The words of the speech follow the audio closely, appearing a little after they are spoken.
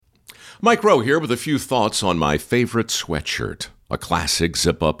Mike Rowe here with a few thoughts on my favorite sweatshirt. A classic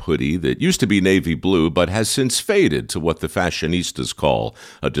zip-up hoodie that used to be navy blue but has since faded to what the fashionistas call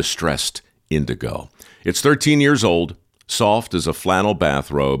a distressed indigo. It's 13 years old, soft as a flannel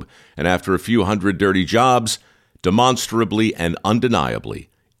bathrobe, and after a few hundred dirty jobs, demonstrably and undeniably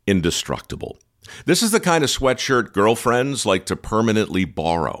indestructible. This is the kind of sweatshirt girlfriends like to permanently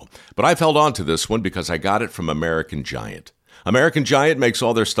borrow, but I've held on to this one because I got it from American Giant. American Giant makes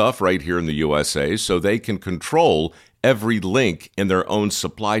all their stuff right here in the USA so they can control every link in their own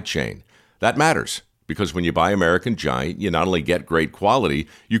supply chain. That matters because when you buy American Giant, you not only get great quality,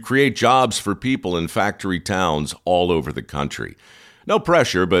 you create jobs for people in factory towns all over the country. No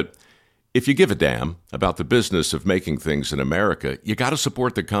pressure, but if you give a damn about the business of making things in America, you got to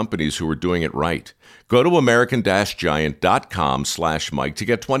support the companies who are doing it right. Go to american-giant.com/Mike to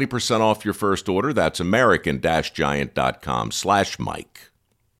get 20% off your first order. That's american-giant.com/Mike.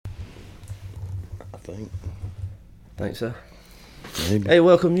 I think so. Maybe. Hey,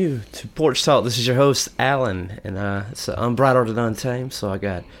 welcome you to Porch Talk. This is your host, Alan, and it's Unbridled and Untamed, so I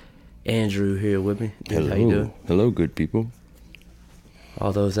got Andrew here with me. Hello. How you doing? Hello, good people.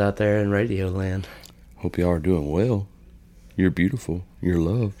 All those out there in radio land. Hope you are doing well. You're beautiful. You're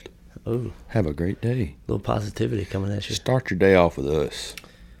loved. Oh, have a great day. A little positivity coming at you. Start your day off with us.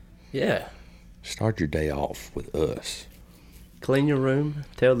 Yeah. Start your day off with us. Clean your room.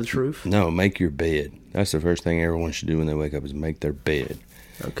 Tell the truth. No, make your bed. That's the first thing everyone should do when they wake up is make their bed.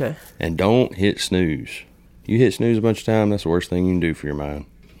 Okay. And don't hit snooze. You hit snooze a bunch of times, that's the worst thing you can do for your mind.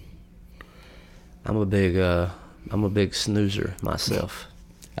 I'm a big snoozer myself.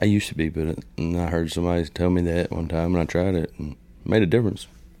 I used to be, but I heard somebody tell me that one time, and I tried it, and it made a difference.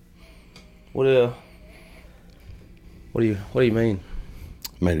 What do you mean?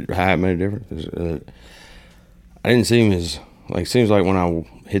 How it made a difference? I didn't see him as like. Seems like when I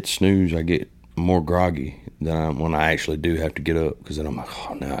hit snooze, I get more groggy than when I actually do have to get up, because then I'm like,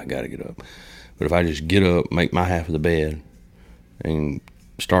 oh, now I got to get up. But if I just get up, make my half of the bed, and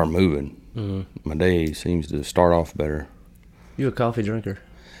start moving, my day seems to start off better. You a coffee drinker?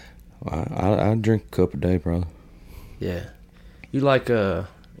 I drink a cup a day, probably. Yeah. You like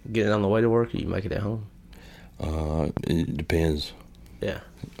getting on the way to work, or you make it at home? It depends. Yeah.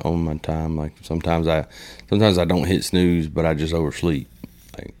 On my time, like sometimes I don't hit snooze, but I just oversleep.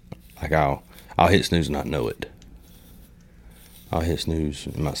 Like I'll hit snooze and not know it. I'll hit snooze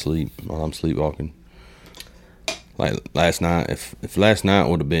in my sleep while I'm sleepwalking. Like last night, if last night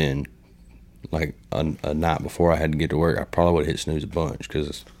would have been like a night before I had to get to work, I probably would have hit snooze a bunch because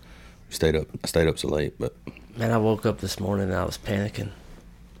I stayed up so late. But man, I woke up this morning and I was panicking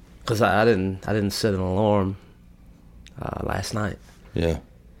because I didn't set an alarm last night. Yeah.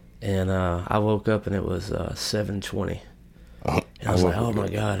 And I woke up and it was 7:20. And I was like, oh my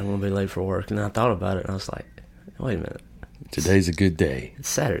God, I'm going to be late for work. And then I thought about it and I was like, wait a minute. Today's a good day. It's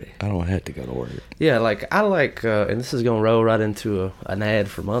Saturday. I don't have to go to work. Yeah, and this is going to roll right into an ad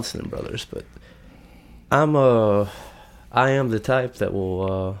for Munson & Brothers, but I am the type that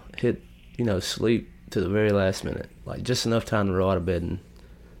will hit, sleep to the very last minute. Like just enough time to roll out of bed and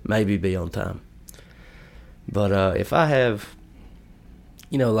maybe be on time. But if I have,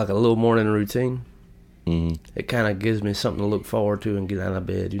 like a little morning routine, it kind of gives me something to look forward to and get out of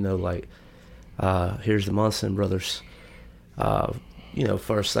bed. Here's the Munson Brothers.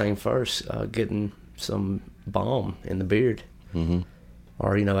 First thing first, getting some balm in the beard,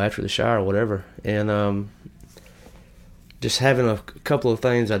 or after the shower, or whatever, and just having a couple of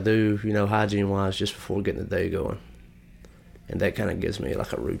things I do, hygiene wise, just before getting the day going. And that kind of gives me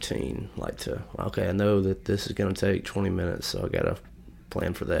like a routine, I know that this is going to take 20 minutes, so I got to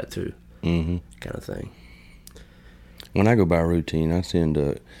plan for that too, kind of thing. When I go by routine, I tend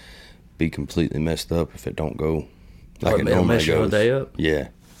to be completely messed up if it don't go like it normally mess your whole day up? Yeah.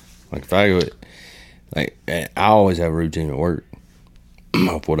 Like if I go, I always have a routine at work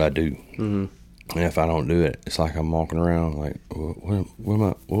of what I do. And if I don't do it, it's like I'm walking around like,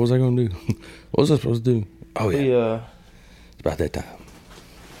 what was I going to do? What was I supposed to do? Oh, yeah. It's about that time.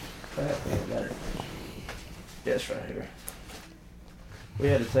 I got it. Yeah, it's right here. We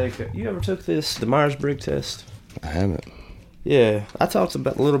had to take you ever took the Myers-Briggs test? I haven't. Yeah, I talked a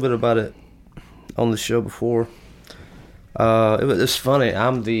little bit about it on the show before. It's funny.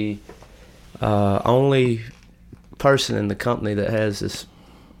 I'm the only person in the company that has this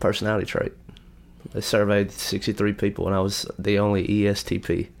personality trait. They surveyed 63 people, and I was the only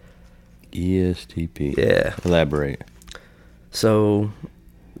ESTP. ESTP. Yeah. Elaborate. So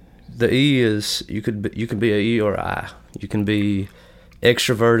the E is you can be a E or I. You can be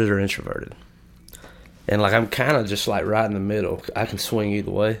extroverted or introverted. And I'm kind of just right in the middle. I can swing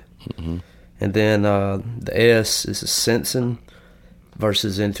either way. Mm-hmm. And then the S is sensing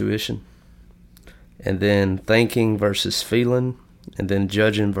versus intuition. And then thinking versus feeling. And then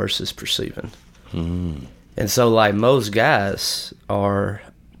judging versus perceiving. Mm-hmm. And so, like, most guys are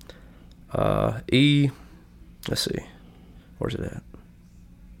let's see, where's it at?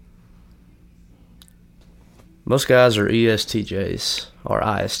 Most guys are ESTJs or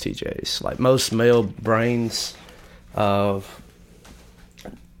ISTJs. Like, most male brains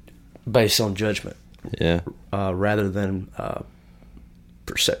based on judgment. Yeah. Rather than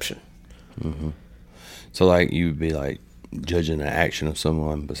perception. Mm-hmm. So, like, you would be, like, judging the action of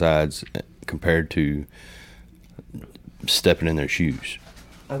someone besides compared to stepping in their shoes.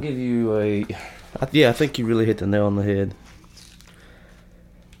 I'll give you I think you really hit the nail on the head.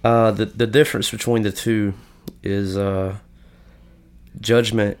 The difference between the two is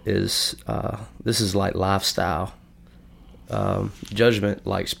judgment is this is like lifestyle. Judgment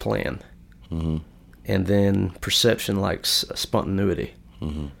likes plan. Mm-hmm. And then perception likes spontaneity.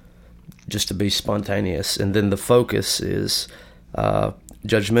 Mm-hmm. Just to be spontaneous. And then the focus is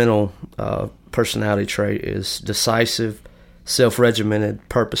judgmental personality trait is decisive, self-regimented,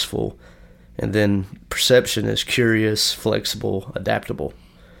 purposeful. And then perception is curious, flexible, adaptable.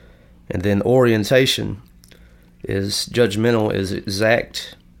 And then orientation is judgmental is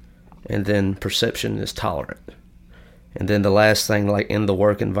exact, and then perception is tolerant. And then the last thing, like in the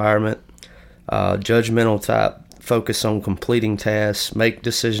work environment, judgmental type focus on completing tasks, make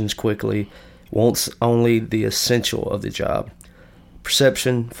decisions quickly, wants only the essential of the job.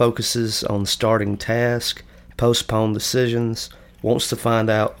 Perception focuses on starting tasks, postpone decisions, wants to find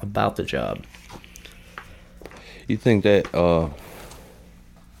out about the job. You think that's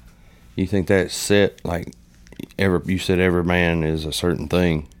set, like, you said every man is a certain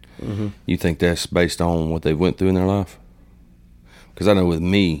thing. Mm-hmm. You think that's based on what they went through in their life? Because I know with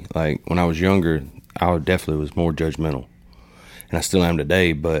me, like, when I was younger, I definitely was more judgmental. And I still am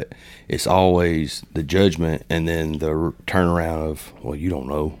today, but it's always the judgment and then the turnaround of, well, you don't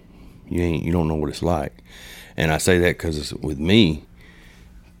know. You don't know what it's like. And I say that because with me,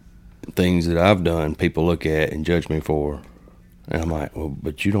 things that I've done, people look at and judge me for. And I'm like, well,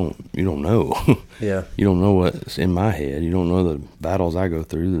 but you don't know. Yeah. You don't know what's in my head. You don't know the battles I go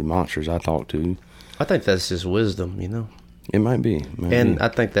through, the monsters I talk to. I think that's just wisdom, you know. It might be. I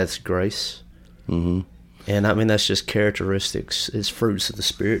think that's grace. Mm-hmm. And I mean, that's just characteristics. It's fruits of the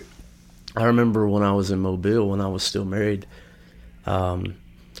Spirit. I remember when I was in Mobile, when I was still married, and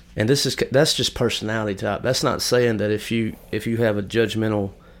that's just personality type. That's not saying that if you have a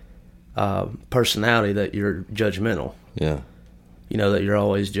judgmental personality that you're judgmental. Yeah. You know, that you're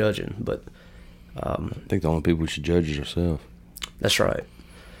always judging. But I think the only people who should judge is yourself. That's right.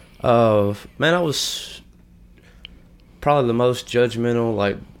 Man, I was probably the most judgmental,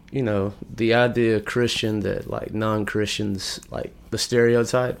 like, you know, the idea of Christian that, like, non-Christians, like, the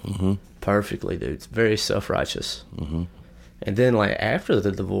stereotype, mm-hmm. perfectly, dude. It's very self-righteous. Mm-hmm. And then, like, after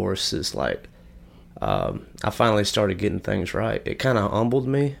the divorce, it's like, I finally started getting things right. It kind of humbled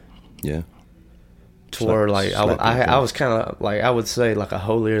me. Yeah. To where, like, I was kind of, like, I would say, like, a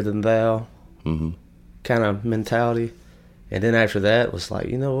holier-than-thou mm-hmm. kind of mentality. And then after that, it was like,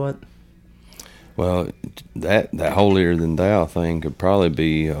 you know what? Well, that holier-than-thou thing could probably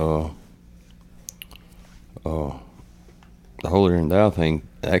be the holier-than-thou thing.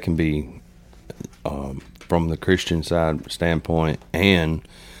 That can be from the Christian side standpoint and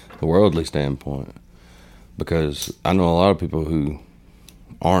the worldly standpoint, because I know a lot of people who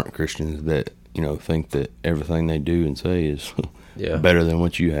aren't Christians that, you know, think that everything they do and say is better than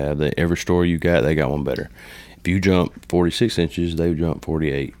what you have. That every story you got, they got one better. If you jump 46 inches, they jump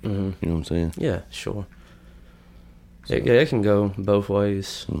 48. Mm-hmm. You know what I'm saying? Yeah, sure. So. It can go both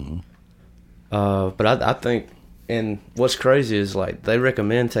ways. Mm-hmm. But I think, and what's crazy is, like, they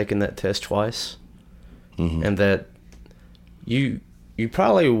recommend taking that test twice, mm-hmm. and that you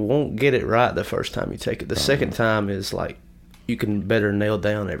probably won't get it right the first time you take it. The second time is, like, you can better nail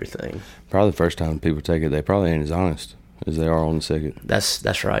down everything. Probably the first time people take it, they probably ain't as honest as they are on the second.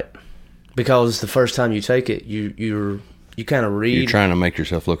 That's right. Because the first time you take it, you kind of read. You're trying to make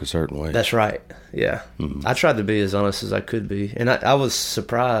yourself look a certain way. That's right. Yeah. Mm-hmm. I tried to be as honest as I could be. And I was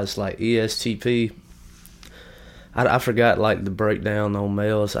surprised, like, ESTP, I forgot, like, the breakdown on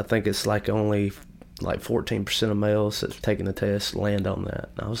males. I think it's, like, only, like, 14% of males that's taking the test land on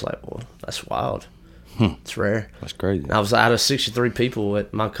that. And I was like, well, that's wild. It's rare. That's crazy. And I was out of 63 people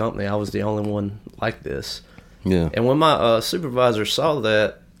at my company. I was the only one like this. Yeah. And when my supervisor saw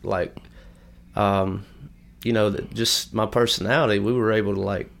that, like, you know, that just my personality, we were able to,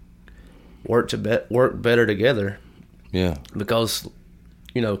 like, work better together. Yeah. Because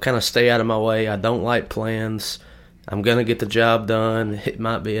kind of stay out of my way. I don't like plans. I'm going to get the job done. It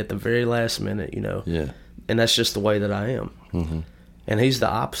might be at the very last minute, Yeah. And that's just the way that I am. Mm-hmm. And he's the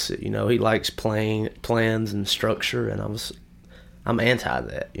opposite, He likes plans and structure, and I'm anti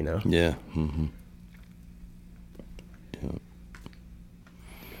that, Yeah. Mm-hmm. Yeah.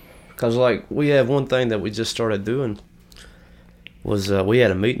 Because, we have one thing that we just started doing was we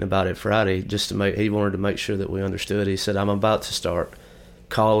had a meeting about it Friday he wanted to make sure that we understood. He said, I'm about to start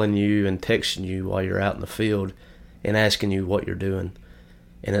calling you and texting you while you're out in the field and asking you what you're doing.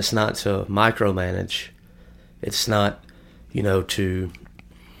 And it's not to micromanage. It's not, to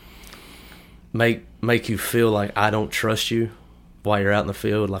make you feel like I don't trust you while you're out in the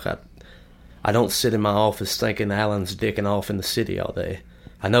field. Like I don't sit in my office thinking Alan's dicking off in the city all day.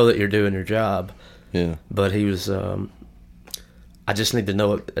 I know that you're doing your job. Yeah. But he was, I just need to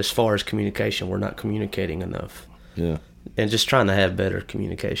know it, as far as communication, we're not communicating enough. Yeah. And just trying to have better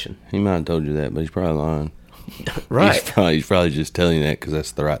communication. He might have told you that, but he's probably lying. Right. He's probably just telling you that because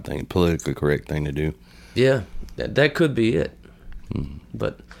that's the right thing, politically correct thing to do. Yeah, that could be it. Mm-hmm.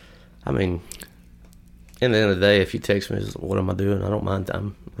 But, I mean, in the end of the day, if you text me, what am I doing? I don't mind.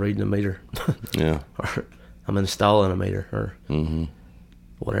 I'm reading a meter. Yeah. Or I'm installing a meter or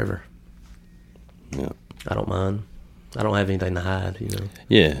whatever. Yeah. I don't mind. I don't have anything to hide,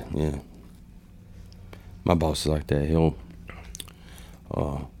 Yeah, yeah. My boss is like that. He'll,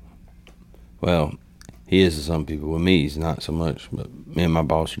 well, he is to some people. With me, he's not so much. But me and my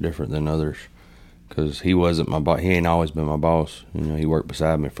boss are different than others because he wasn't my boss. He ain't always been my boss. He worked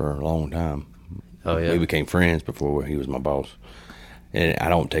beside me for a long time. Oh, yeah. We became friends before he was my boss. And I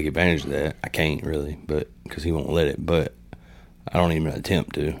don't take advantage of that. I can't really, but because he won't let it. But I don't even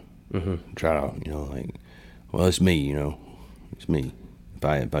attempt to try to, well, it's me, it's me.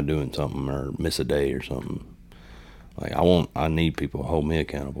 If I doing something or miss a day or something, I need people to hold me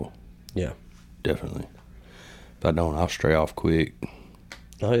accountable. Yeah, definitely. If I don't, I'll stray off quick.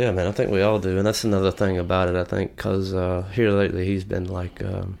 Oh yeah, man. I think we all do, and that's another thing about it. I think because here lately he's been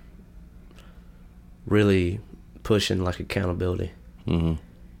really pushing accountability. Mm-hmm.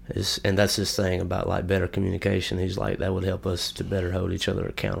 And that's his thing about pushy communication. He's like, that would help us to better hold each other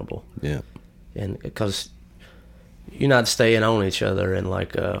accountable. Yeah, and because you're not staying on each other in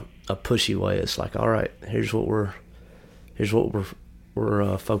a pushy way. It's like, all right, here's what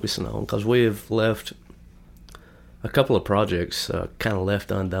we're focusing on, because we have left a couple of projects kind of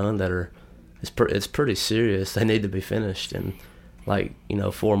left undone that are it's pretty serious. They need to be finished, and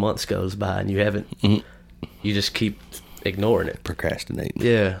 4 months goes by and you haven't. You just keep ignoring it, procrastinating.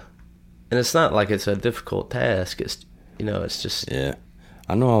 Yeah, and it's not like it's a difficult task. It's it's just yeah.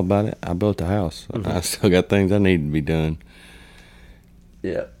 I know all about it. I built a house. I still got things I need to be done.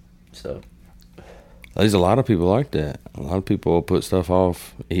 Yeah. So there's a lot of people like that. A lot of people will put stuff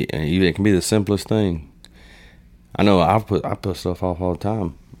off. It can be the simplest thing. I know I put stuff off all the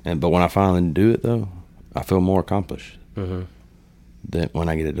time, but when I finally do it though, I feel more accomplished than when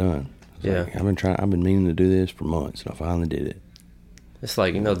I get it done. Yeah. I've been meaning to do this for months, and I finally did it. It's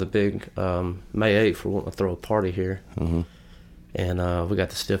the big May 8th, we're wanting to throw a party here. And we got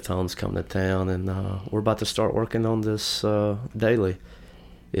the Stiff Tones coming to town, and we're about to start working on this daily.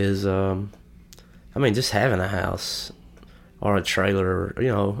 Just having a house or a trailer,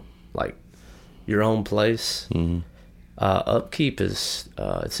 your own place. Upkeep is,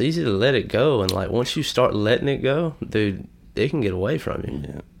 it's easy to let it go, and once you start letting it go, dude, it can get away from you.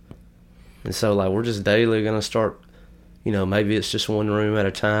 Yeah. And so we're just daily gonna start, maybe it's just one room at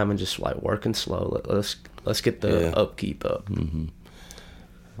a time and just working slow. Let's get the upkeep up. Mm-hmm.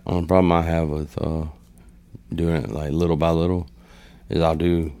 Only problem I have with doing it little by little is I'll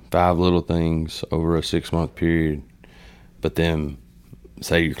do 5 little things over a 6-month period, but then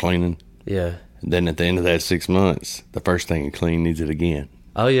say you're cleaning. Yeah. Then at the end of that 6 months, the first thing you clean needs it again.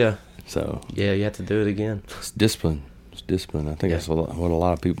 Oh yeah. So yeah, you have to do it again. It's discipline. It's discipline. I think that's what a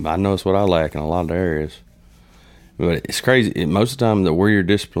lot of people. I know it's what I lack in a lot of areas. But it's crazy. Most of the time, that where your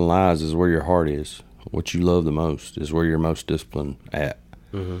discipline lies is where your heart is. What you love the most is where you're most disciplined at.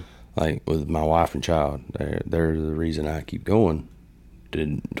 With my wife and child, they're the reason I keep going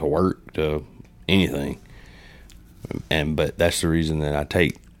to work, to anything. But that's the reason that I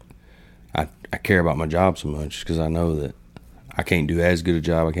care about my job so much, because I know that I can't do as good a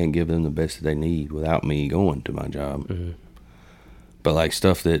job. I can't give them the best that they need without me going to my job. But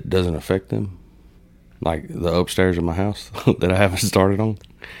stuff that doesn't affect them, like the upstairs of my house that I haven't started on,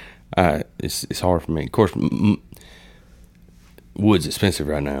 it's hard for me. Of course, wood's expensive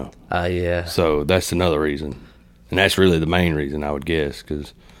right now. Yeah. So that's another reason, and that's really the main reason, I would guess,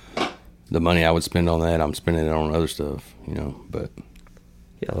 because the money I would spend on that, I'm spending it on other stuff, But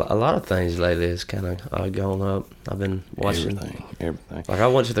Yeah, a lot of things lately is kind of going up. I've been watching everything. Like I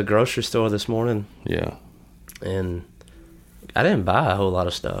went to the grocery store this morning. Yeah. And I didn't buy a whole lot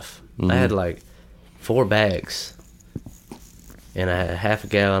of stuff. Mm-hmm. I had like 4 bags, and I had half a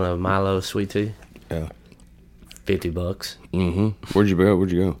gallon of Milo sweet tea. Yeah. $50. Mm-hmm. Where'd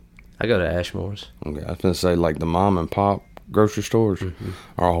you go? I go to Ashmore's. Okay, I was gonna say like the mom and pop grocery stores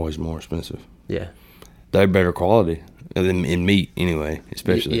are always more expensive. Yeah. They're better quality in meat anyway,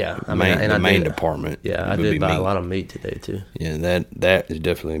 especially Yeah. the main department. Yeah, I did buy a lot of meat today too. Yeah, that is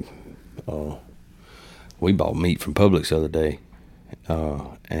definitely. We bought meat from Publix the other day,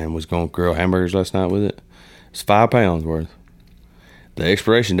 and was going to grill hamburgers last night with it. It's 5 pounds worth. The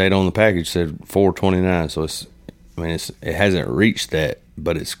expiration date on the package said 4/29, so it hasn't reached that,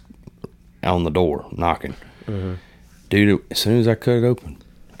 but it's on the door knocking. Mm-hmm. Dude, as soon as I cut it open,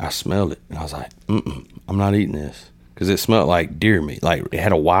 I smelled it, and I was like, I'm not eating this. Because it smelled like deer meat. Like, it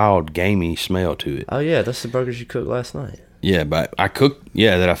had a wild, gamey smell to it. Oh, yeah, that's the burgers you cooked last night. Yeah, but I cooked,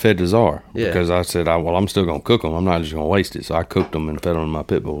 that I fed to Czar. Yeah. Because I said, I'm still going to cook them. I'm not just going to waste it. So I cooked them and fed them to my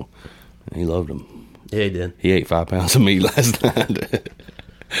pit bull. And he loved them. Yeah, he did. He ate 5 pounds of meat last night.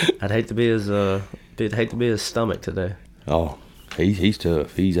 I'd hate to be his stomach today. Oh, he's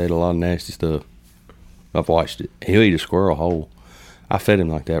tough. He's ate a lot of nasty stuff. I've watched it. He'll eat a squirrel whole. I fed him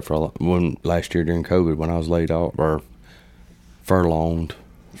like that for last year during COVID when I was laid off or furloughed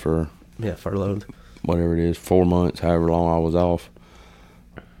for furloughed, whatever it is, 4 months, however long I was off.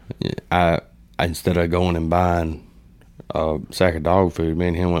 I instead of going and buying a sack of dog food, me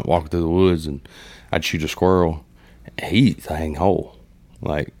and him went walking through the woods and I'd shoot a squirrel. He eats the thing whole.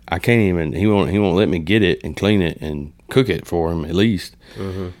 Like I can't even. He won't let me get it and clean it and cook it for him at least.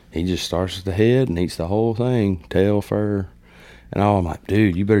 Mm-hmm. He just starts at the head and eats the whole thing, tail, fur. And I'm like,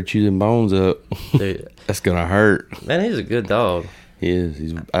 dude, you better chew them bones up. Dude, that's gonna hurt. Man, he's a good dog. He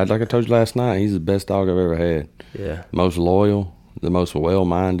is. Like I told you last night, he's the best dog I've ever had. Yeah. Most loyal, the most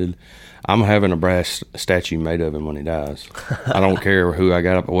well-minded. I'm having a brass statue made of him when he dies. I don't care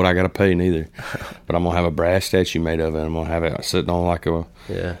what I got to pay neither. But I'm gonna have a brass statue made of it. I'm gonna have it sitting on like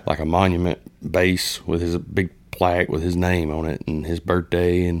a monument base with his big plaque with his name on it and his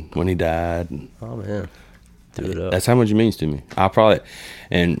birthday and when he died. Oh man. Do it up. That's how much it means to me.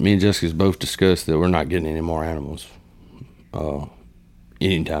 And me and Jessica's both discussed that we're not getting any more animals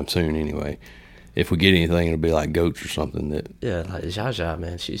anytime soon anyway. If we get anything, it'll be like goats or something. Like Zsa,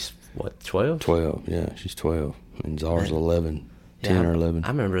 man, she's what, 12? 12, yeah, she's 12. And Czar's 11, 10 or 11. I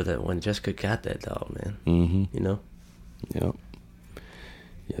remember that when Jessica got that dog, man. Mm-hmm. You know? Yep.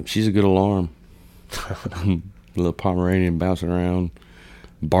 Yep, she's a good alarm. Little Pomeranian bouncing around,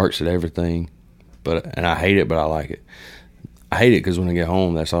 barks at everything. And I hate it, but I like it. I hate it because when I get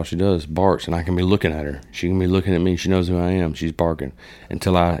home, that's all she does, barks, and I can be looking at her. She can be looking at me. She knows who I am. She's barking.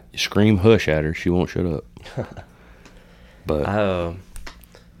 Until I scream hush at her, she won't shut up. But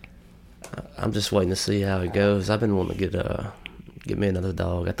I'm just waiting to see how it goes. I've been wanting to get me another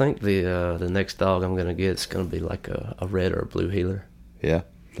dog. I think the next dog I'm gonna get is gonna be like a red or a blue heeler. Yeah,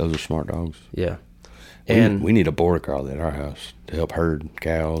 those are smart dogs. Yeah, and we need a border collie at our house to help herd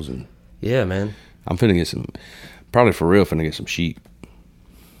cows and. Yeah, man. I'm finna get some sheep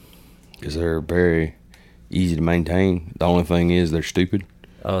because they're very easy to maintain. The only thing is they're stupid.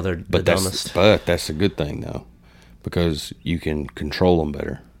 Oh, they're the dumbest. But that's a good thing though, because you can control them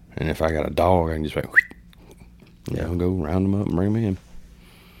better. And if I got a dog, I can just go round them up and bring them in.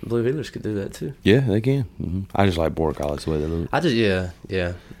 Blue heelers could do that too. Yeah, they can. Mm-hmm. I just like border collies the way they look.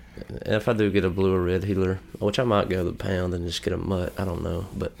 Yeah. And if I do get a blue or red heeler, which I might go the pound and just get a mutt, I don't know,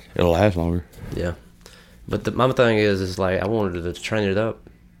 but it'll last longer. Yeah, but my thing is like I wanted to train it up,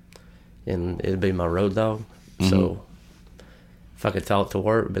 and it'd be my road dog. Mm-hmm. So if I could talk to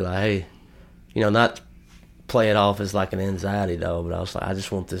work, be like, hey, not play it off as like an anxiety dog, but I was like, I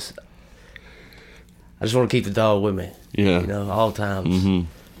just want to keep the dog with me. Yeah, all times, mm-hmm.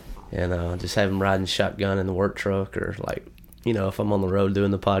 And just have him riding shotgun in the work truck or like. If I'm on the road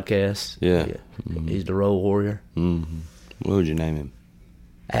doing the podcast, mm-hmm. He's the road warrior. Mm-hmm. What would you name him?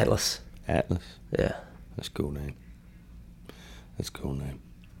 Atlas. Atlas? Yeah. That's a cool name.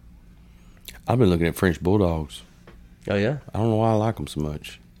 I've been looking at French Bulldogs. Oh, yeah? I don't know why I like them so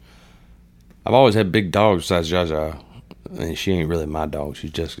much. I've always had big dogs besides Jaja. And she ain't really my dog.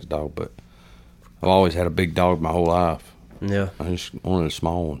 She's Jessica's dog, but I've always had a big dog my whole life. Yeah. I just wanted a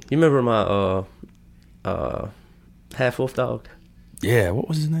small one. You remember my half-wolf dog? Yeah, what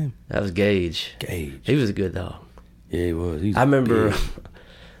was his name? That was Gage. He was a good dog. Yeah, he was. I remember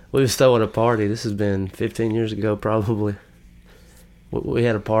we was throwing a party. This has been 15 years ago, probably. We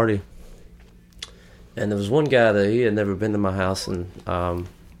had a party, And there was one guy that he had never been to my house, and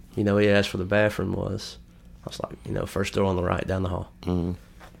he asked where the bathroom was. I was like, first door on the right down the hall. Mm-hmm.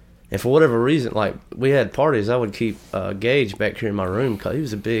 And for whatever reason, like, we had parties, I would keep Gage back here in my room because he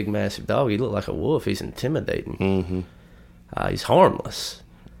was a big, massive dog. He looked like a wolf. He's intimidating. Mm-hmm. He's harmless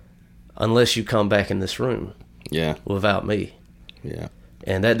unless you come back in this room. Yeah. Without me. Yeah.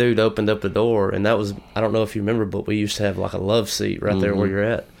 And that dude opened up the door, and that was, I don't know if you remember, but we used to have like a love seat right there where you're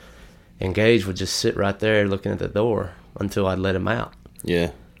at. And Gage would just sit right there looking at the door until I'd let him out.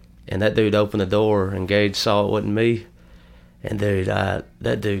 Yeah. And that dude opened the door, and Gage saw it wasn't me. And dude,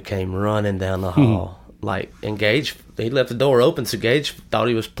 that dude came running down the hall. And Gage, he left the door open, so Gage thought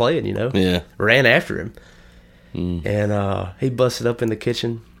he was playing, Yeah. Ran after him. And he busted up in the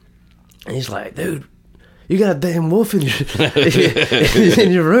kitchen. And he's like, dude, you got a damn wolf in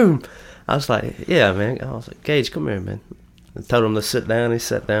your room. I was like, yeah, man. I was like, Gage, come here, man. I told him to sit down. He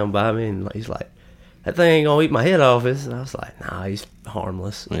sat down by me, and he's like, that thing ain't gonna eat my head off. And I was like, nah, he's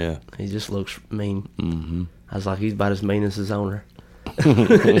harmless. Yeah. He just looks mean. Mm-hmm. I was like, he's about as mean as his owner.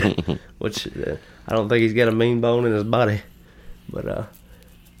 Which, I don't think he's got a mean bone in his body. But,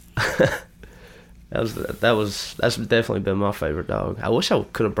 that's definitely been my favorite dog. I wish I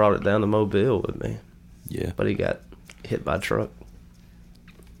could have brought it down to Mobile with me. Yeah. But he got hit by a truck.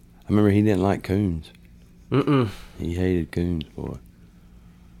 I remember he didn't like coons. Mm-mm. He hated coons, boy.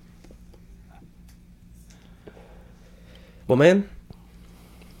 Well, man,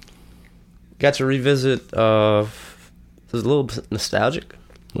 got to revisit, it was a little nostalgic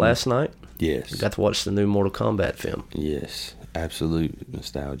last night. Yes. Got to watch the new Mortal Kombat film. Yes, absolute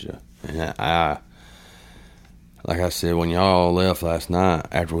nostalgia. And I like I said, when y'all left last night,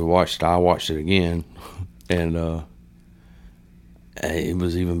 after we watched it, I watched it again. And it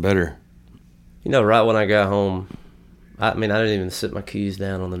was even better. Right when I got home, I didn't even sit my keys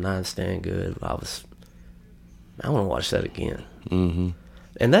down on the nightstand good. I want to watch that again. Mm-hmm.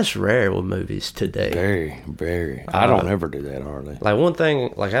 And that's rare with movies today. Very, very. I don't ever do that hardly. Like, one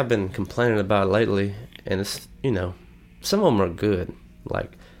thing, like, I've been complaining about lately, and it's, some of them are good.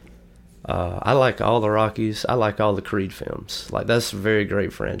 Like, I like all the Rockies. I like all the Creed films. Like, that's a very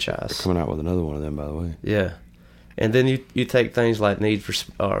great franchise. They're coming out with another one of them, by the way. Yeah. And then you take things like Need for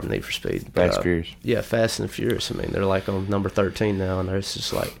Speed. Fast and Furious. Yeah, Fast and Furious. They're like on number 13 now, and it's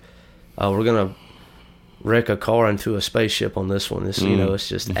just like, we're going to wreck a car into a spaceship on this one. It's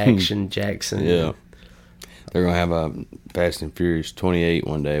just action Jackson. Yeah. They're going to have a Fast and Furious 28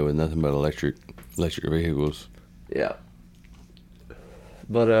 one day with nothing but electric vehicles. Yeah.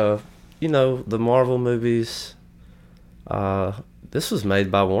 But, the Marvel movies, this was made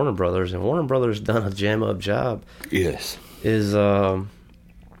by Warner Brothers, and Warner Brothers done a jam-up job. Yes. I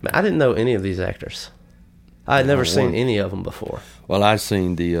didn't know any of these actors. I had never seen any of them before. Well, I'd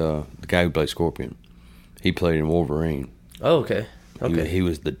seen the guy who played Scorpion. He played in Wolverine. Oh, okay. Okay. He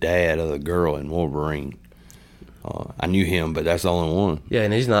was the dad of the girl in Wolverine. I knew him, but that's the only one. Yeah,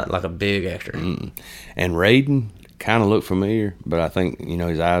 and he's not like a big actor. Mm-mm. And Raiden kind of looked familiar, but I think,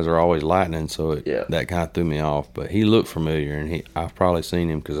 his eyes are always lightning, so that kind of threw me off. But he looked familiar, and I've probably seen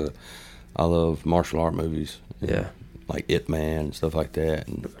him because I love martial art movies. Yeah. Like Ip Man and stuff like that.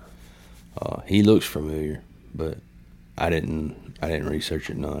 And he looks familiar, but I didn't research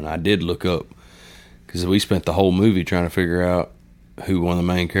it none. I did look up, because we spent the whole movie trying to figure out who one of the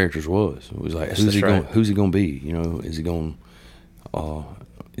main characters was. It was like, who's he going to be? Is he going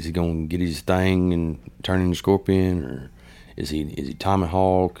to get his thing and turn into Scorpion, or is he Tommy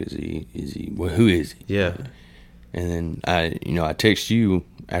Hawk? Who is he? Yeah. And then I text you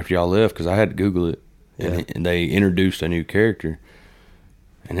after y'all left because I had to Google it, and they introduced a new character.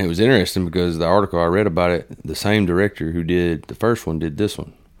 And it was interesting because the article I read about it, the same director who did the first one did this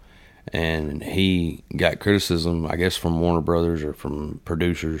one. And he got criticism, I guess, from Warner Brothers or from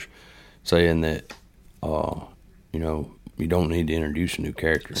producers saying that, you don't need to introduce a new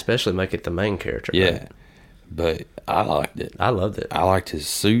character. Especially make it the main character. Yeah. Right? But I liked it. I loved it. I liked his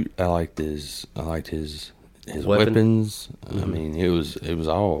suit. I liked his weapons. Mm-hmm. It was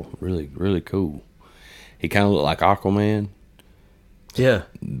all really, really cool. He kind of looked like Aquaman. Yeah.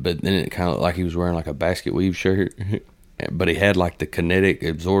 But then it kind of looked like he was wearing like a basket weave shirt. But he had like the kinetic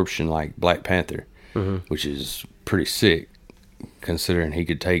absorption like Black Panther, which is pretty sick, considering he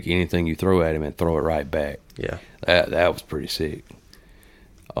could take anything you throw at him and throw it right back. Yeah. That was pretty sick.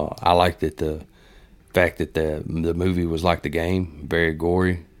 I liked it, the fact that the movie was like the game, very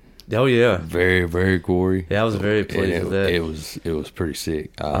gory. Oh yeah, very, very gory. Yeah, I was very pleased with that. It was pretty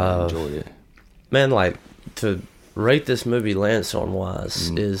sick. I enjoyed it. Man, like, to rate this movie Landstorm wise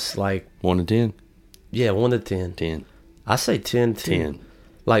is like 1 to 10. Yeah, 1 to 10. 10. I say 10 too. 10.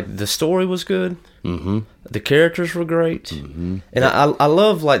 Like the story was good. Mm-hmm. The characters were great, and I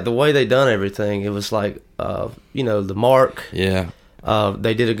love like the way they done everything. It was like the mark. Yeah.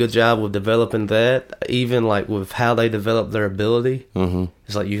 They did a good job with developing that. Even like with how they developed their ability. Mm-hmm.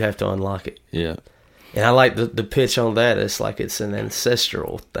 It's like you have to unlock it. Yeah. And I like the pitch on that. It's like it's an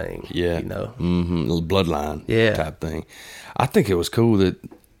ancestral thing. Yeah. You know. Mm-hmm. Bloodline. Yeah. Type thing. I think it was cool that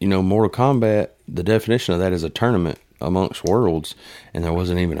Mortal Kombat. The definition of that is a tournament amongst worlds, and there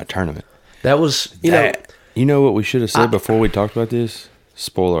wasn't even a tournament. That was You know what we should have said before we talked about this?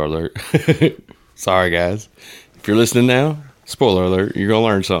 Spoiler alert. Sorry, guys. If you're listening now, spoiler alert. You're gonna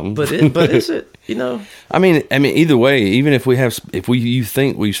learn something. But is it? I mean, either way, even if you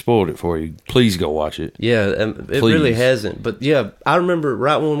think we spoiled it for you, please go watch it. Yeah, it really hasn't. But yeah, I remember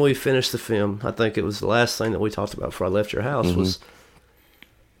right when we finished the film. I think it was the last thing that we talked about before I left your house was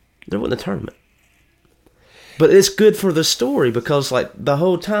there wasn't a tournament. But it's good for the story because, like, the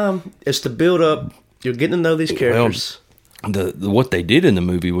whole time it's to build up. You're getting to know these characters. Well, what they did in the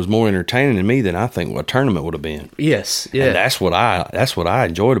movie was more entertaining to me than I think a tournament would have been. Yes, yeah. And that's what I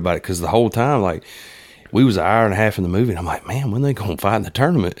enjoyed about it because the whole time, like, we was an hour and a half in the movie, and I'm like, man, when they gonna fight in the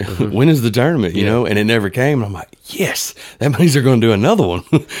tournament? When is the tournament? You know? And it never came. And I'm like, yes, that means they're gonna do another one.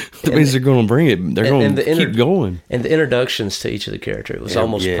 That means they're gonna bring it. They're gonna keep going. And the introductions to each of the characters, it was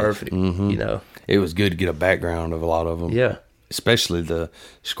almost perfect. Mm-hmm. It was good to get a background of a lot of them. Yeah. Especially the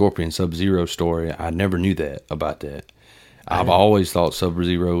Scorpion Sub-Zero story. I never knew that about that. I've always thought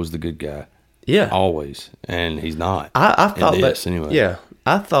Sub-Zero was the good guy. Yeah. Always. And he's not. I thought that. Anyway. Yeah.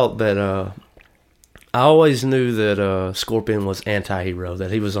 I thought that. I always knew that Scorpion was anti-hero.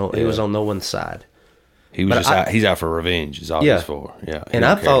 That he was on no one's side. He was he's out for revenge. Is all he's for. Yeah. And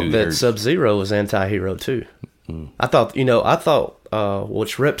I thought that Sub-Zero was anti-hero too. I thought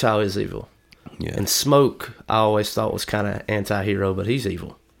which Reptile is evil. Yeah. And Smoke, I always thought was kind of anti-hero, but he's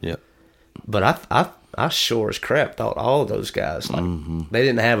evil. Yep. But I sure as crap thought all of those guys, like, they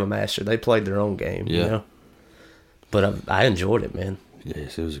didn't have a master. They played their own game, you know? But I enjoyed it, man.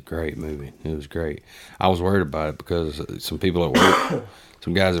 Yes, it was a great movie. It was great. I was worried about it because some people at work,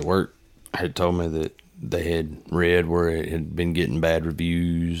 some guys at work had told me that they had read where it had been getting bad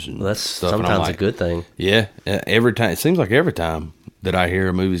reviews and that's stuff. Sometimes a good thing. Yeah. Every time, it seems like every time that I hear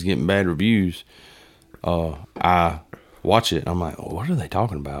a movie's getting bad reviews, I watch it and I'm like, what are they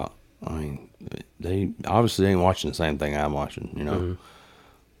talking about? I mean, they obviously ain't watching the same thing I'm watching, you know?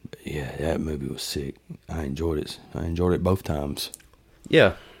 Mm-hmm. Yeah, that movie was sick. I enjoyed it. I enjoyed it both times.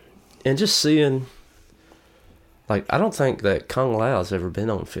 Yeah. And just seeing, like, I don't think that Kung Lao's ever been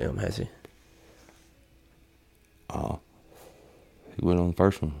on film, has he? He went on the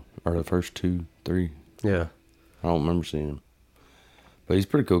first one, or the first 2, 3. Yeah. I don't remember seeing him. But he's a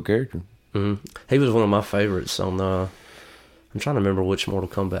pretty cool character. Mm-hmm. He was one of my favorites on I'm trying to remember which Mortal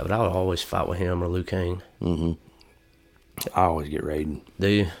Kombat, but I would always fight with him or Liu Kang. Mm-hmm. I always get Raiden. Do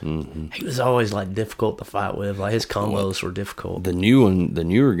you? Mm-hmm. He was always, like, difficult to fight with. Like, his combos were difficult. The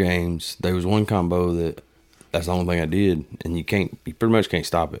newer games, there was one combo that's the only thing I did, and you pretty much can't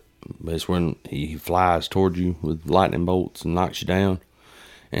stop it. But it's when he flies towards you with lightning bolts and knocks you down,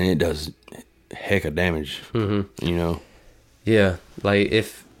 and it does heck of damage. Mm-hmm. You know. Yeah, like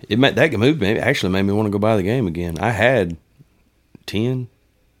that move actually made me want to go buy the game again. I had 10,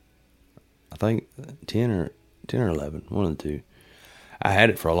 I think 10 or 11, one of the two. I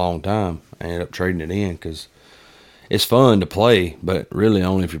had it for a long time. I ended up trading it in because it's fun to play, but really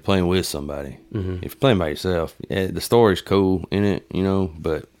only if you're playing with somebody. Mm-hmm. If you're playing by yourself, the story's cool in it, you know,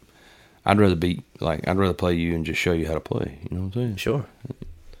 but I'd rather play you and just show you how to play. You know what I'm saying? Sure.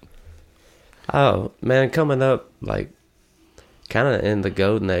 Oh, man, coming up, like, kind of in the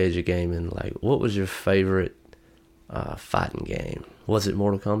golden age of gaming, like, what was your favorite fighting game? Was it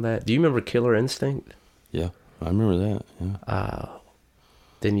Mortal Kombat? Do you remember Killer Instinct? Yeah, I remember that, yeah.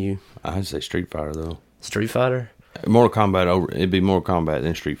 Didn't you? I'd say Street Fighter, though. Street Fighter? Mortal Kombat, it'd be Mortal Kombat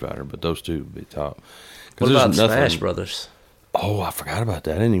then Street Fighter, but those two would be top. What about Smash Brothers? Oh, I forgot about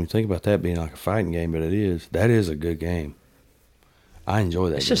that. I didn't even think about that being like a fighting game, but it is. That is a good game. I enjoy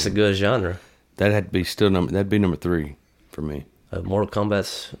that. It's just a good genre. That'd be number 3 for me. Mortal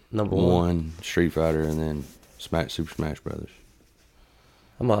Kombat's number 1. Street Fighter, and then Super Smash Brothers.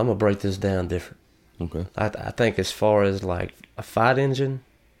 I'm gonna break this down different. Okay. I think as far as like a fight engine,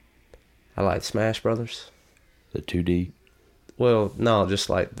 I like Smash Brothers. The 2D. Well, no, just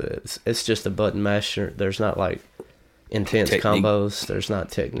like it's just a button masher. There's not like intense combos. There's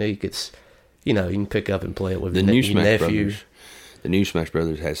not technique. It's, you can pick up and play it with your nephew. The new Smash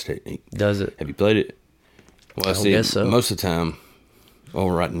Brothers has technique. Does it? Have you played it? Well, I guess so. Most of the time,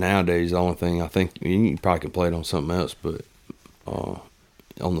 right nowadays, the only thing I think, you probably can play it on something else, but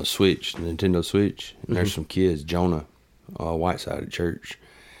on the Switch, the Nintendo Switch, and there's some kids, Jonah Whiteside at church.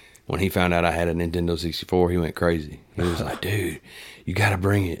 When he found out I had a Nintendo 64, he went crazy. He was like, dude, you got to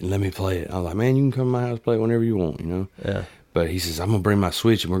bring it and let me play it. I was like, man, you can come to my house and play it whenever you want, you know? Yeah. But he says, I'm going to bring my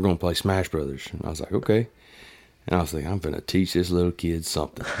Switch and we're going to play Smash Brothers. And I was like, okay. And I was like, I'm going to teach this little kid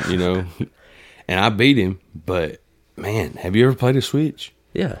something, you know? And I beat him, but, man, have you ever played a Switch?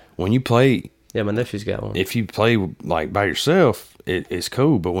 Yeah. When you play... Yeah, my nephew's got one. If you play, like, by yourself, it's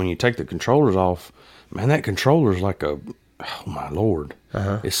cool. But when you take the controllers off, man, that controller's like a... Oh, my Lord.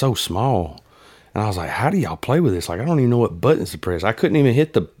 It's so small. And I was like, how do y'all play with this? Like, I don't even know what buttons to press. I couldn't even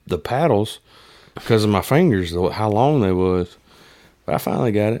hit the paddles because of my fingers, how long they was. But I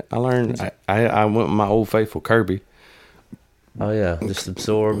finally got it. I learned. I went with my old faithful Kirby. Oh, yeah. Just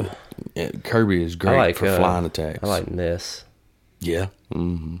absorb. Yeah, Kirby is great for flying attacks. I like Ness. Yeah.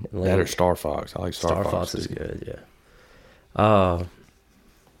 Mm-hmm. That or Star Fox. I like Star Fox. Star Fox is good, yeah.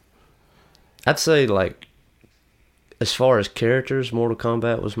 I'd say, like, as far as characters, Mortal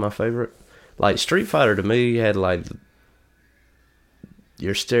Kombat was my favorite. Like, Street Fighter to me had, like,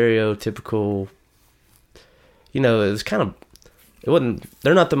 your stereotypical, you know, it was kind of, it wasn't,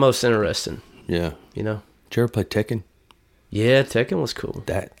 they're not the most interesting. Yeah. You know? Did you ever play Tekken? Yeah, Tekken was cool.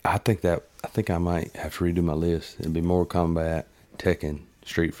 I think I might have to redo my list. It'd be Mortal Kombat, Tekken,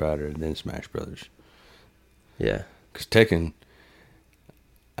 Street Fighter, and then Smash Brothers. Yeah. Because Tekken,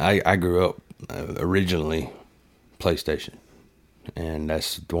 I grew up originally PlayStation, and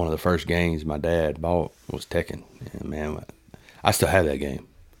that's one of the first games my dad bought was Tekken. And man, I still have that game.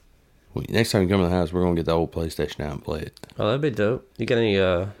 Next time you come to the house, we're gonna get the old PlayStation out and play it. Oh, that'd be dope. You got any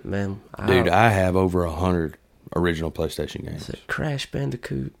man? Dude, I have over 100 original PlayStation games. Is it Crash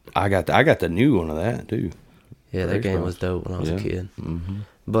Bandicoot? I got the new one of that too. Yeah, that game was dope when I was a kid. Mm-hmm.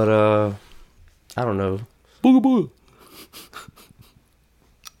 But I don't know. Booga booga.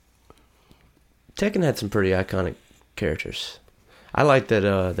 Tekken had some pretty iconic characters. I like that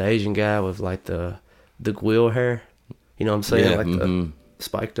the Asian guy with like the wheel hair. You know what I'm saying? Yeah, like the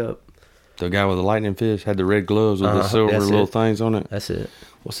spiked up. The guy with the lightning fist had the red gloves with the silver little things on it. That's it.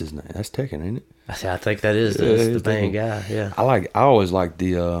 What's his name? That's Tekken, ain't it? I think that is the main guy. Yeah. I always like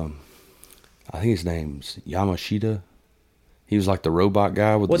the. I think his name's Yamashita. He was like the robot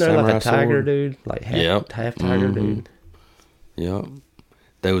guy with Wasn't the samurai there like a tiger sword. dude, like half tiger dude? Yep.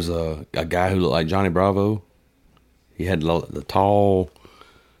 There was a guy who looked like Johnny Bravo. He had the tall,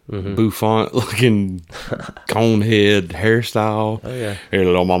 bouffant looking cone head hairstyle. Oh yeah. Hey,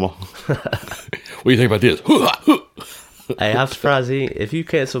 little mama. What do you think about this? Hey, I'm surprised if you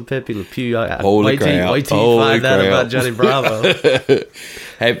cancel Pepe Le Pew, Holy wait crap. till you find out about Johnny Bravo.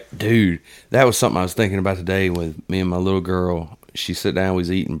 Hey, dude, that was something I was thinking about today with me and my little girl. She sat down, we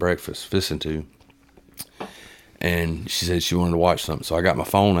was eating breakfast, listening to, and she said she wanted to watch something. So I got my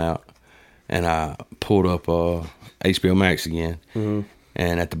phone out, and I pulled up HBO Max again. Mm-hmm.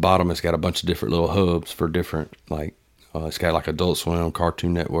 And at the bottom, it's got a bunch of different little hubs for different, like, it's got like Adult Swim,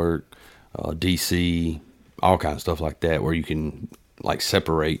 Cartoon Network, DC, all kinds of stuff like that, where you can like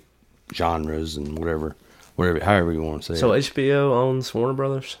separate genres and whatever, however you want to say So it. HBO owns Warner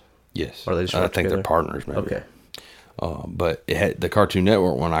Brothers? Yes. Or they just I work think together? they're partners, maybe. Okay. But it had the Cartoon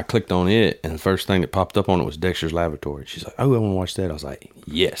Network when I clicked on it, and the first thing that popped up on it was Dexter's Laboratory. She's like, oh, I want to watch that. I was like,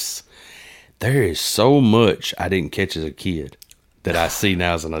 yes. There is so much I didn't catch as a kid that I see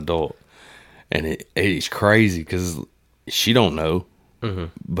now as an adult. And it's crazy because she don't know. Mm-hmm.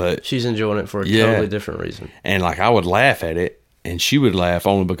 But she's enjoying it for a totally different reason. And like I would laugh at it, and she would laugh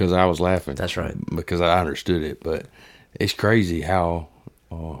only because I was laughing. That's right. Because I understood it. But it's crazy how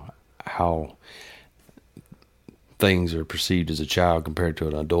things are perceived as a child compared to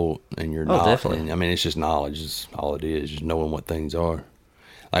an adult, and you're not. Definitely. I mean, it's just knowledge. Is all it is. Just knowing what things are.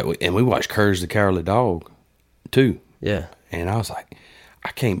 And we watched Courage the Cowardly Dog, too. Yeah. And I was like, I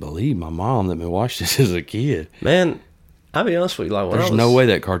can't believe my mom let me watch this as a kid. Man, I'll be honest with you. Like, there's no way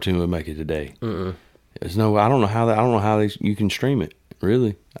that cartoon would make it today. There's no way. I don't know how you can stream it.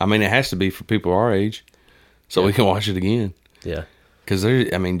 Really, I mean, it has to be for people our age, so we can watch it again. Yeah. Because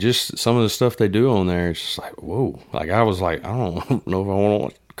just some of the stuff they do on there, it's just like, whoa. Like, I was like, I don't know if I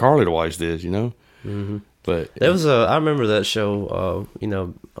want Carly to watch this, you know? Mm-hmm. But there was I remember that show,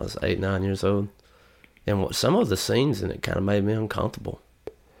 I was 8, 9 years old. And some of the scenes in it kind of made me uncomfortable.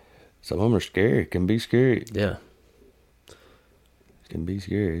 Some of them are scary. It can be scary. Yeah. It can be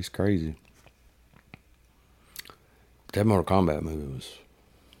scary. It's crazy. That Mortal Kombat movie was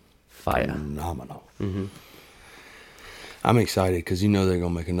fire. Phenomenal. Mm-hmm. I'm excited because they're going to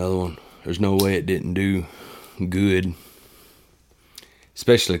make another one. There's no way it didn't do good.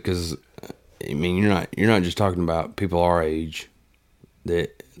 Especially because, I mean, you're not just talking about people our age.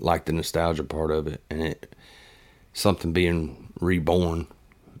 that like the nostalgia part of it, and something being reborn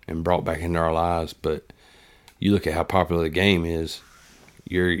and brought back into our lives. But you look at how popular the game is.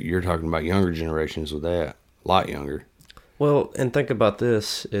 You're talking about younger generations with that, a lot younger. Well, and think about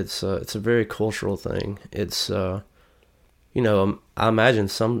this. It's a very cultural thing. It's I imagine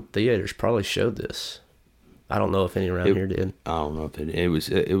some theaters probably showed this. I don't know if any around here did. I don't know if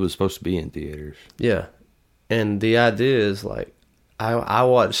it was supposed to be in theaters. Yeah, and the idea is like I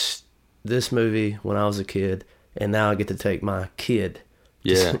watched this movie when I was a kid, and now I get to take my kid.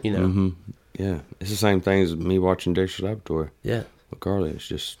 Yeah, Mm-hmm. Yeah, it's the same thing as me watching Dexter's Laboratory. Yeah, with Carly, it's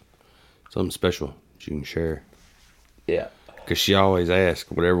just something special that you can share. Yeah, because she always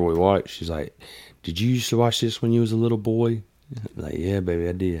asks whatever we watch. She's like, "Did you used to watch this when you was a little boy?" I'm like, yeah, baby,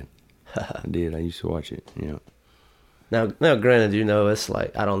 I did. I did. I used to watch it. Yeah. Now, granted, it's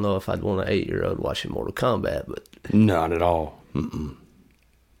like I don't know if I'd want an 8-year-old watching Mortal Kombat, but not at all. Mm-mm.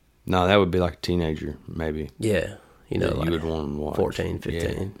 No, that would be like a teenager, maybe. Yeah, like you would want to watch 14,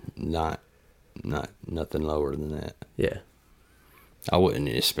 15. Yeah, not nothing lower than that. Yeah, I wouldn't,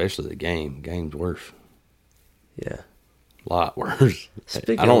 especially the game. Game's worse. Yeah, a lot worse.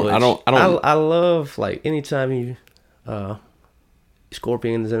 Speaking of which, I love like anytime you.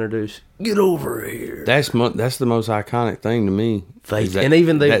 Scorpion is introduced. Get over here. That's the most iconic thing to me. And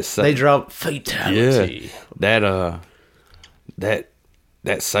even they drop fatality. Yeah,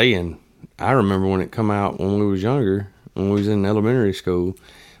 that saying. I remember when it come out when we was younger, when we was in elementary school,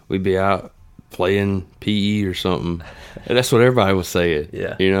 we'd be out playing PE or something. And that's what everybody was saying.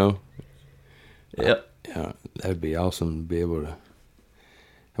 Yeah, Yep. Yeah, that'd be awesome to be able to.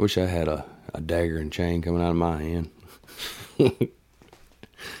 I wish I had a dagger and chain coming out of my hand.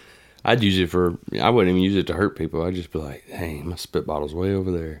 I'd use it I wouldn't even use it to hurt people. I'd just be like, dang, my spit bottle's way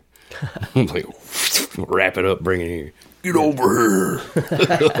over there. Like, wrap it up, bring it here. Get over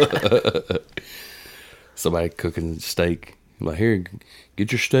here. Somebody cooking steak. I'm like, here,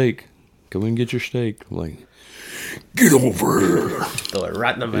 get your steak. Come in and get your steak. I'm like, get over here. Throw it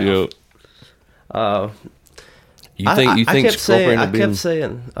right in the mouth. Yep. You think Scorpion I kept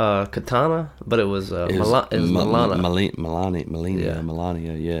saying Katana, but it was Milana.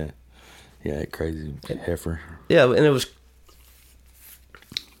 Melania, yeah. Yeah, crazy heifer. Yeah, and it was...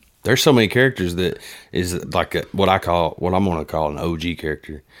 There's so many characters that is like what I'm going to call an OG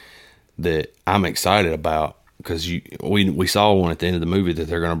character that I'm excited about because we saw one at the end of the movie that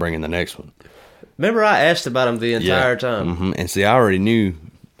they're going to bring in the next one. Remember I asked about him the entire time. Mm-hmm. And see, I already knew...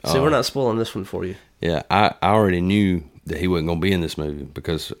 See, we're not spoiling this one for you. Yeah, I already knew that he wasn't going to be in this movie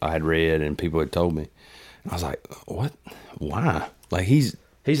because I had read and people had told me. I was like, what? Why? Like, he's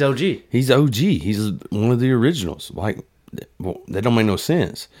OG. He's OG. He's one of the originals. Like, that don't make no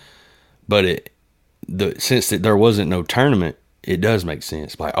sense. But since there wasn't no tournament, it does make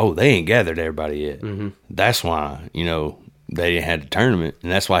sense. Like, oh, they ain't gathered everybody yet. Mm-hmm. That's why, they didn't have the tournament,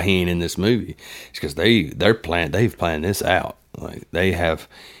 and that's why he ain't in this movie. It's because they've planned this out. Like, they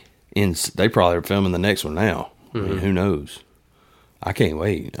probably are filming the next one now. Mm-hmm. I mean, who knows? I can't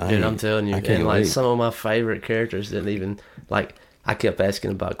wait. Dude, I'm telling you, and like some of my favorite characters didn't even like. I kept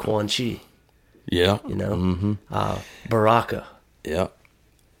asking about Quan Chi. Yeah, mm-hmm. Baraka. Yeah,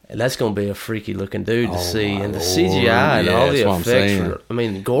 and that's gonna be a freaky looking dude to see, and the CGI and all the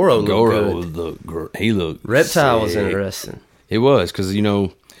effects. Goro looked good. He looked. Reptile sick. Was interesting. It was because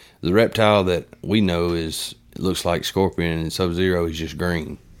the reptile that we know it looks like Scorpion and Sub-Zero. He's just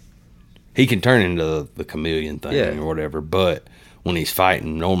green. He can turn into the chameleon thing or whatever, but when he's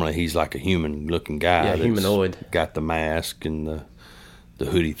fighting, normally he's like a human-looking guy. Yeah, humanoid. Got the mask and the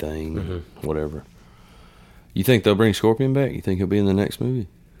hoodie thing, whatever. You think they'll bring Scorpion back? You think he'll be in the next movie?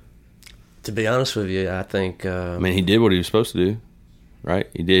 To be honest with you, I think... he did what he was supposed to do, right?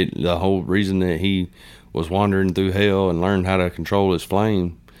 He did. The whole reason that he was wandering through hell and learned how to control his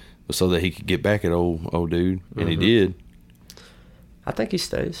flame was so that he could get back at old dude, and he did. I think he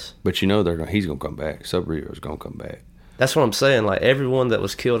stays. But he's going to come back. Sub-Zero's going to come back. That's what I'm saying. Like, everyone that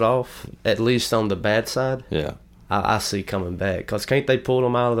was killed off, at least on the bad side, yeah, I see coming back. Because can't they pull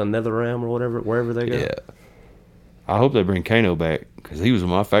them out of the nether realm or whatever, wherever they go? Yeah. I hope they bring Kano back, because he was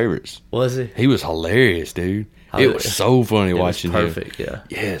one of my favorites. Was he? He was hilarious, dude. It was so funny watching him. Perfect, yeah.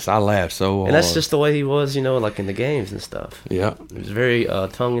 Yes, I laughed so hard. And that's just the way he was, like in the games and stuff. Yeah. It was very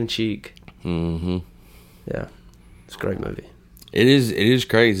tongue-in-cheek. Mm-hmm. Yeah. It's a great movie. It is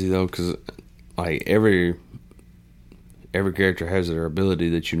crazy, though, because like every character has their ability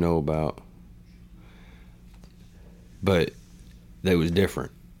that you know about. But that was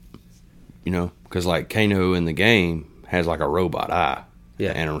different, because like Kano in the game has like a robot eye,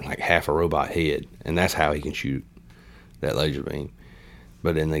 yeah, and like half a robot head, and that's how he can shoot that laser beam.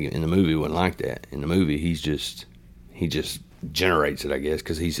 But in the movie, it wasn't like that. In the movie, he just generates it, I guess,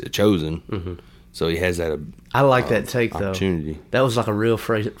 because he's chosen. Mm-hmm. So he has that. I like that take opportunity. Though. That was like a real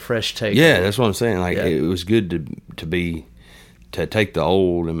fresh take. Yeah, that's what I'm saying. Like it was good to take the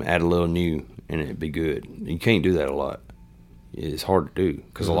old and add a little new, and it'd be good. You can't do that a lot. It's hard to do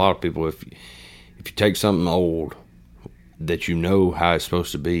because a lot of people, if you take something old that you know how it's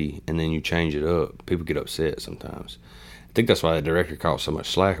supposed to be, and then you change it up, people get upset sometimes. I think that's why the director caught so much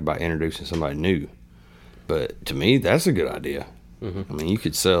slack about introducing somebody new. But to me, that's a good idea. Mm-hmm. I mean, you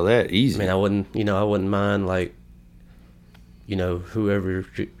could sell that easy. I mean, I wouldn't mind like, whoever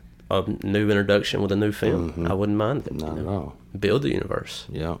a new introduction with a new film. Mm-hmm. I wouldn't mind it. Not at all. Build the universe.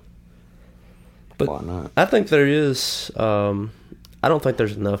 Yeah. But why not? I think there is. I don't think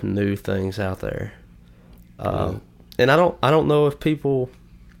there's enough new things out there. And I don't know if people.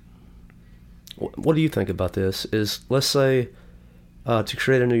 What do you think about this? Is let's say to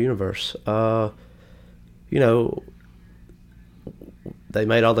create a new universe. They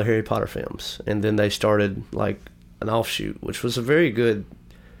made all the Harry Potter films, and then they started like an offshoot, which was a very good.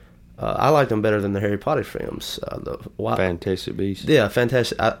 I like them better than the Harry Potter films. Fantastic Beasts. Yeah,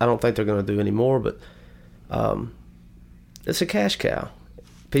 fantastic. I don't think they're going to do any more, but it's a cash cow.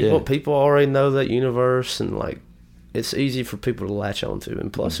 People already know that universe, and like it's easy for people to latch onto.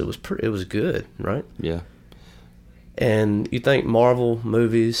 And plus, it was good, right? Yeah. And you think Marvel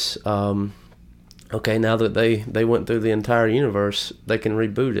movies? Okay, now that they went through the entire universe, they can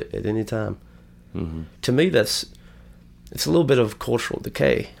reboot it at any time. Mm-hmm. To me, it's a little bit of cultural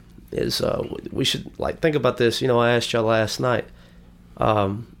decay. We should think about this. I asked y'all last night.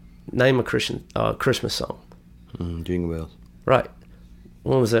 Name a Christmas song. Jingle Bells. Right.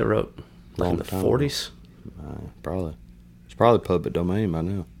 When was that wrote? In the 40s? Probably. It's probably public domain by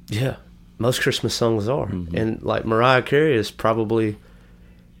now. Yeah, most Christmas songs are, and like Mariah Carey is probably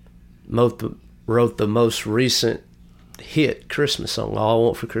wrote the most recent hit Christmas song, All I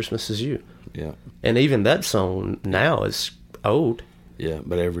Want for Christmas Is You. Yeah. And even that song now is old. Yeah,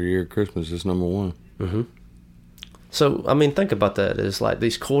 but every year Christmas is number one. Mm-hmm. So, I mean, think about that. It's like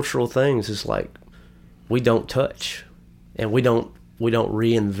these cultural things is like we don't touch. And we don't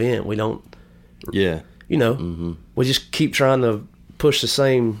reinvent. We don't... Yeah. We just keep trying to push the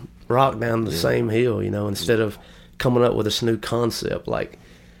same rock down the same hill, instead of coming up with this new concept. Like,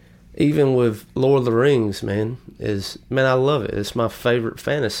 even with Lord of the Rings, man, I love it. It's my favorite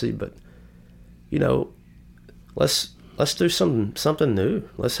fantasy, but let's do something new.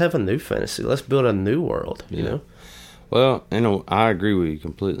 Let's have a new fantasy. Let's build a new world. Well, I agree with you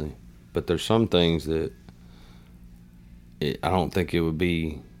completely, but there's some things that I don't think it would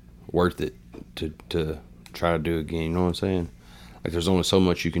be worth it to try to do again. You know what I'm saying? Like, there's only so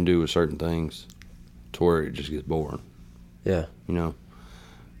much you can do with certain things to where it just gets boring. Yeah.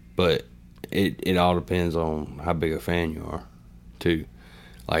 But it all depends on how big a fan you are, too.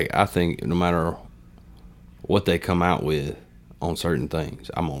 Like, I think no matter what they come out with on certain things,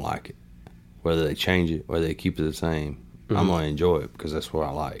 I'm going to like it. Whether they change it, whether they keep it the same, I'm going to enjoy it because that's what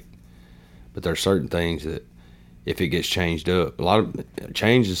I like. But there's certain things that if it gets changed up, a lot of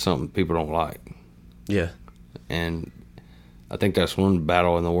change is something people don't like. Yeah. And I think that's one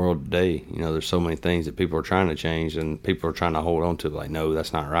battle in the world today. There's so many things that people are trying to change, and people are trying to hold on to it. Like, no,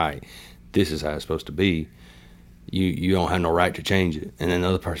 that's not right. This is how it's supposed to be. You don't have no right to change it. And then the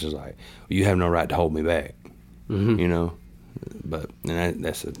other person's like, well, you have no right to hold me back. Mm-hmm. But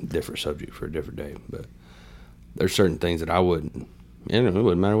that's a different subject for a different day. But there's certain things that I wouldn't. It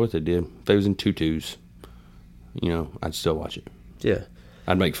wouldn't matter what they did. If they was in tutus, I'd still watch it. Yeah.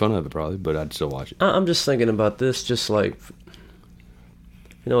 I'd make fun of it probably, but I'd still watch it. I'm just thinking about this, just like,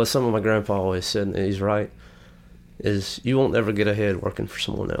 what some of my grandpa always said, and he's right, is you won't ever get ahead working for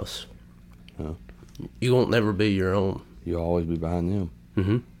someone else. No. You won't never be your own. You'll always be behind them.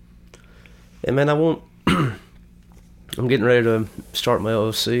 Mm-hmm. And man, I won't... I'm getting ready to start my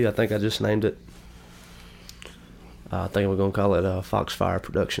LLC. I think I just named it. I think we're going to call it Foxfire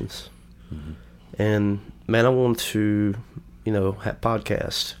Productions. Mm-hmm. And man, I want to, have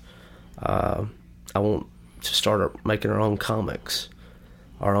podcasts. I want to start making our own comics,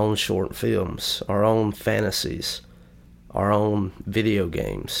 our own short films, our own fantasies, our own video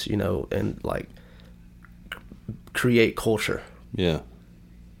games, and like create culture. Yeah.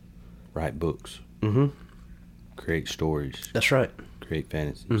 Write books. Mm-hmm. Create stories. That's right. Create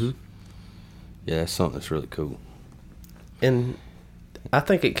fantasies. Mm-hmm. Yeah, that's something that's really cool. And I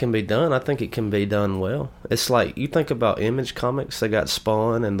think it can be done. I think it can be done well. It's like, you think about Image Comics, they got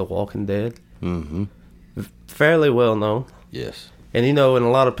Spawn and The Walking Dead. Mm-hmm. Fairly well known. Yes. And and a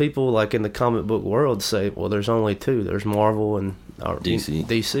lot of people, like in the comic book world, say, well, there's only two. There's Marvel and or DC.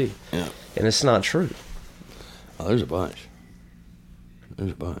 DC. Yeah. And it's not true. Oh, there's a bunch.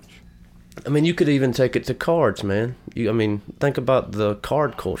 I mean, you could even take it to cards, man. Think about the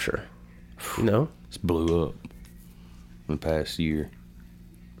card culture. You know? It's blew up in the past year.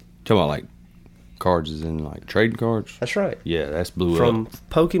 Talking about like cards as in like trading cards? That's right. Yeah, that's blew From up.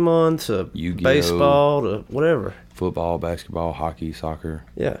 Pokemon to Yu-Gi-Oh, baseball to whatever. Football, basketball, hockey, soccer.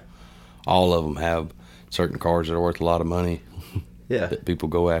 Yeah. All of them have certain cards that are worth a lot of money. Yeah. That people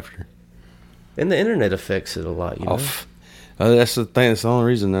go after. And the internet affects it a lot, you know? That's the thing. That's the only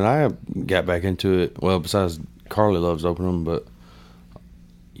reason that I got back into it. Well, besides Carly loves opening them, but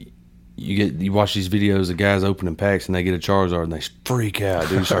you watch these videos of guys opening packs and they get a Charizard and they freak out,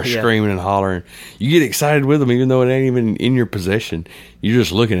 dude. Start Yeah. screaming and hollering. You get excited with them even though it ain't even in your possession. You're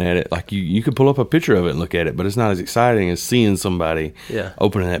just looking at it. Like you could pull up a picture of it and look at it, but it's not as exciting as seeing somebody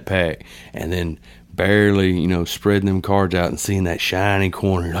opening that pack and then barely, spreading them cards out and seeing that shiny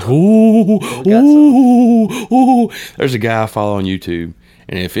corner. Like, ooh. There's a guy I follow on YouTube.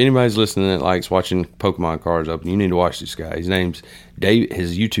 And if anybody's listening that likes watching Pokemon cards open, you need to watch this guy. His name's Dave.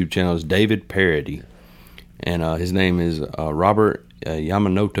 His YouTube channel is David Parody, and his name is Robert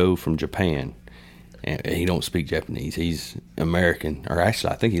Yamanoto from Japan. And he don't speak Japanese. He's American, or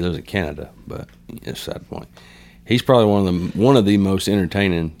actually, I think he lives in Canada. But that's the point. He's probably one of the most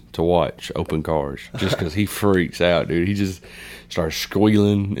entertaining to watch open cards, just because he freaks out, dude. He just starts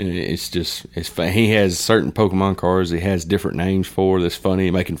squealing, and it's fun. He has certain Pokemon cards he has different names for. That's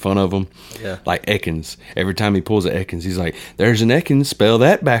funny, making fun of them. Yeah, like Ekans. Every time he pulls an Ekans, he's like, "There's an Ekans, spell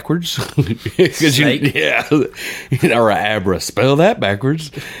that backwards." Or a Abra, spell that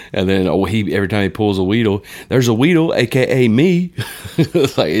backwards. And then every time he pulls a Weedle, there's a Weedle, aka me.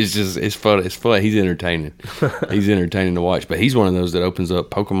 It's fun. It's fun. He's entertaining. He's entertaining to watch. But he's one of those that opens up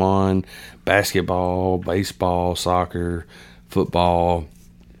Pokemon, basketball, baseball, soccer, football,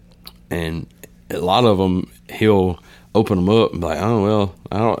 and a lot of them he'll open them up and be like, oh well,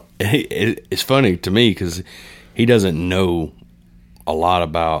 I don't. It's funny to me because he doesn't know a lot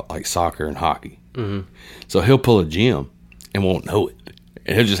about like soccer and hockey, so he'll pull a gem and won't know it,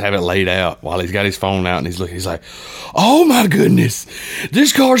 and he'll just have it laid out while he's got his phone out and he's looking. He's like, oh my goodness,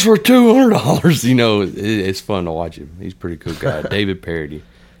 this card's for $200. It's fun to watch him. He's a pretty cool guy. David Parody.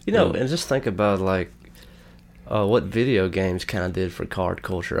 And just think about like what video games kind of did for card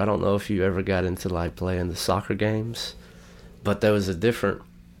culture. I don't know if you ever got into like playing the soccer games, but there was a different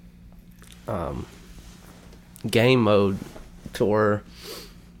game mode to where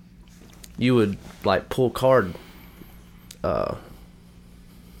you would like pull card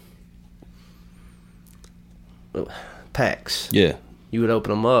packs. Yeah. You would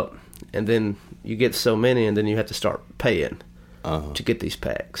open them up, and then you get so many, and then you have to start paying to get these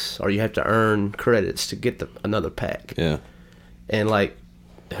packs, or you have to earn credits to get another pack. Yeah. And like,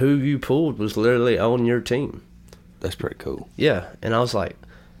 who you pulled was literally on your team. That's pretty cool. Yeah, and I was like,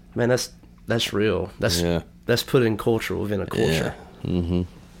 man, that's real. That's putting culture within a culture. Yeah.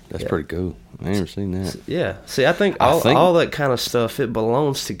 That's pretty cool. I ain't never seen that. Yeah. See, I think all that kind of stuff, it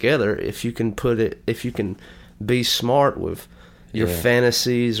belongs together if you can be smart with your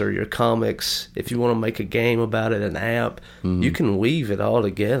fantasies or your comics. If you want to make a game about it, an app, you can weave it all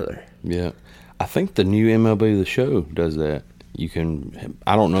together. Yeah. I think the new MLB The Show does that. You can,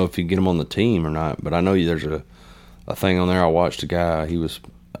 I don't know if you get them on the team or not, but I know there's a thing on there. I watched a guy, he was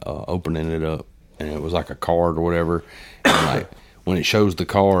opening it up, and it was like a card or whatever. And like, when it shows the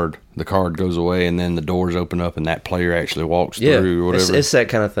card goes away, and then the doors open up, and that player actually walks through or whatever. It's that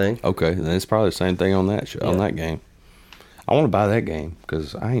kind of thing. Okay, then it's probably the same thing on that on that game. I want to buy that game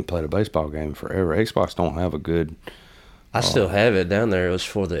because I ain't played a baseball game in forever. Xbox don't have a good. I still have it down there. It was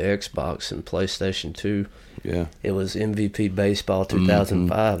for the Xbox and PlayStation 2. Yeah. It was MVP Baseball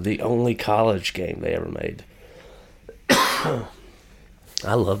 2005, the only college game they ever made.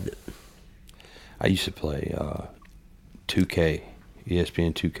 I loved it. I used to play 2K,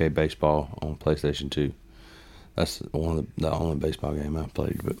 ESPN 2K Baseball on PlayStation 2. That's the only baseball game I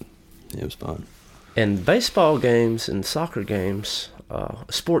played, but it was fun. And baseball games and soccer games,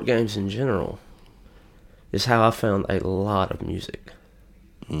 sport games in general, is how I found a lot of music.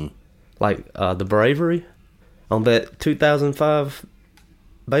 Like the Bravery on that 2005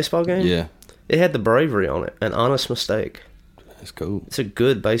 baseball game. Yeah. It had the Bravery on it, An Honest Mistake. That's cool. It's a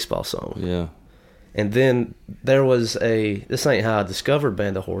good baseball song. Yeah. And then there was this ain't how I discovered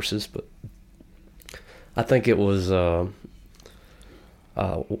Band of Horses, but I think it was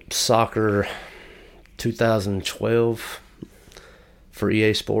soccer 2012 for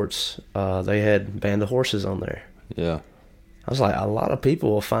EA Sports. They had Band of Horses on there. Yeah. I was like, a lot of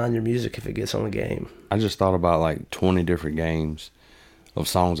people will find your music if it gets on the game. I just thought about like 20 different games of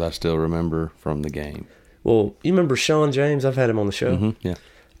songs I still remember from the game. Well, you remember Sean James? I've had him on the show. Mm-hmm, yeah.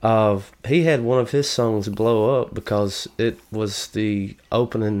 He had one of his songs blow up because it was the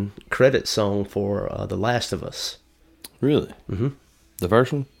opening credit song for The Last of Us. Really? Mm-hmm. The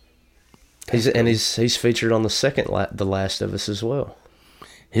first one? He's featured on the second The Last of Us as well.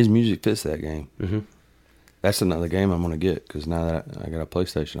 His music fits that game. Mm-hmm. That's another game I'm going to get because now that I got a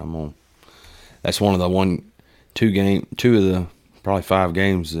PlayStation, I'm on. That's one of the two of the probably 5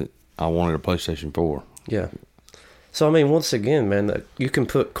 games that I wanted a PlayStation for. Yeah. So, I mean, once again, man, you can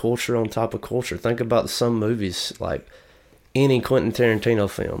put culture on top of culture. Think about some movies, like any Quentin Tarantino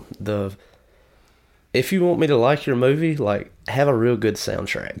film. If you want me to like your movie, like, have a real good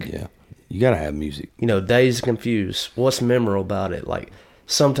soundtrack. Yeah. You got to have music. You know, Dazed and Confused. What's memorable about it? Like,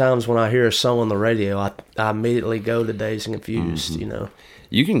 sometimes when I hear a song on the radio, I immediately go to Dazed and Confused, you know.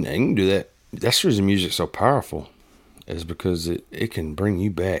 You can do that. That's the reason music's so powerful, is because it can bring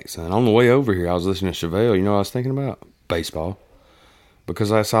you back. So, on the way over here, I was listening to Chevelle. You know what I was thinking about? Baseball.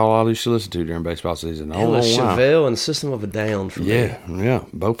 Because that's all I used to listen to during baseball season. It was Chevelle and System of a Down for me. Yeah,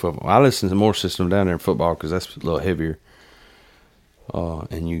 both of them. I listen to more System of a Down than football because that's a little heavier.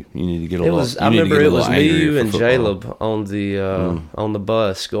 And you need to get a little. I remember it was me, you, and Jaleb on the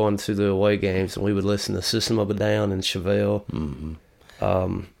bus going to the away games, and we would listen to System of a Down and Chevelle.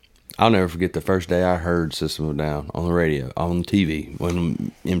 Mm-hmm. I'll never forget the first day I heard System of a Down on the radio, on TV,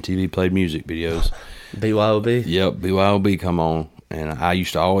 when MTV played music videos. BYOB? Yep, BYOB come on. And I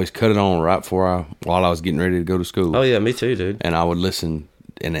used to always cut it on right while I was getting ready to go to school. Oh, yeah, me too, dude. And I would listen.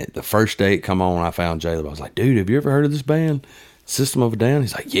 And the first day it come on, I found Jaleb. I was like, dude, have you ever heard of this band, System of a Down?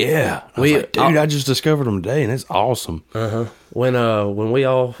 He's like, yeah. I was like, dude, I just discovered them today, and it's awesome. Uh-huh. When we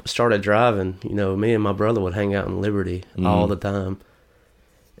all started driving, you know, me and my brother would hang out in Liberty all the time.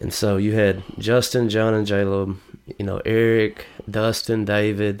 And so you had Justin, John, and Jaleb, you know, Eric, Dustin,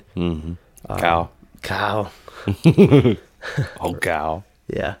 David. Mm-hmm. Kyle. Oh, Kyle.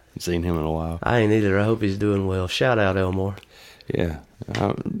 Yeah. Haven't seen him in a while. I ain't either. I hope he's doing well. Shout out, Elmore. Yeah.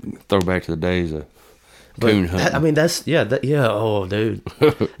 Throw back to the days of coon hunting. I mean, oh, dude.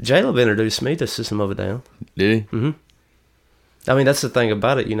 Jaleb introduced me to System of a Down. Did he? Mm-hmm. I mean, that's the thing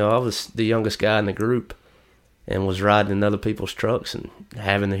about it. You know, I was the youngest guy in the group and was riding in other people's trucks and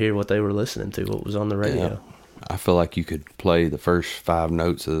having to hear what they were listening to, what was on the radio. Yeah. I feel like you could play the first 5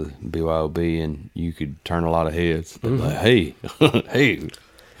 notes of BYOB and you could turn a lot of heads. Mm-hmm. Like, hey.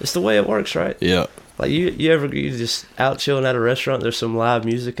 It's the way it works, right? Yeah. Like you just out chilling at a restaurant, there's some live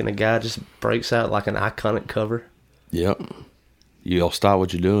music and a guy just breaks out like an iconic cover. Yep. You'll stop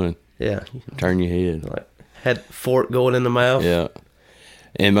what you're doing. Yeah. Turn your head. Like had fork going in the mouth. Yeah.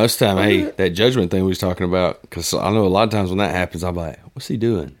 And most of the time, that judgment thing we was talking about, because I know a lot of times when that happens, I'm like, what's he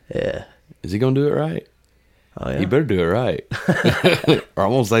doing? Yeah. Is he going to do it right? Oh, yeah. He better do it right. Or I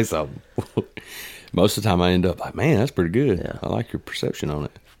won't say something. Most of the time I end up like, man, that's pretty good. Yeah. I like your perception on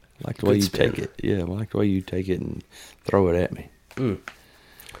it. I like the way you take it. Yeah, I like the way you take it and throw it at me. Mm.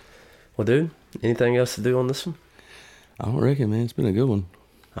 Well, dude, anything else to do on this one? I don't reckon, man. It's been a good one.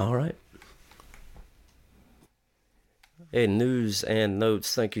 All right. Hey, news and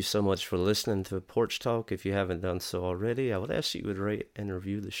notes, thank you so much for listening to Porch Talk. If you haven't done so already, I would ask you would rate and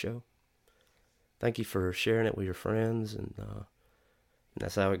review the show. Thank you for sharing it with your friends, and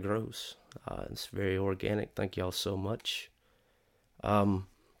that's how it grows. It's very organic. Thank y'all so much. About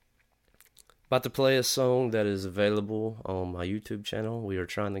to play a song that is available on my YouTube channel. We are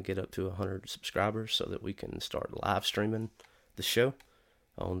trying to get up to 100 subscribers so that we can start live streaming the show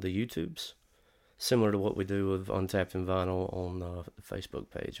on the YouTubes. Similar to what we do with Untapped and Vinyl on the Facebook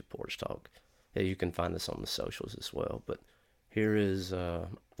page of Porch Talk. Yeah, you can find us on the socials as well. But here is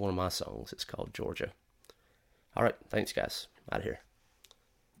one of my songs. It's called Georgia. All right, thanks, guys. Out of here.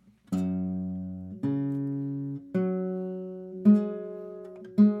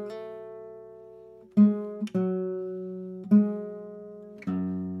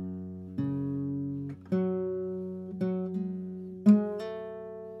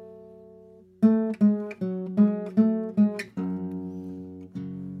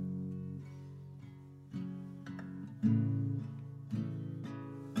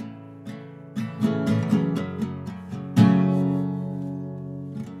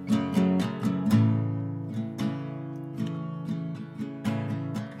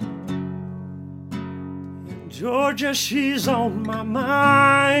 Georgia, she's on my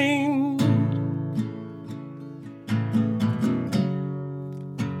mind.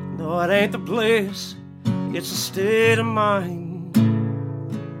 No, it ain't the place, it's a state of mind.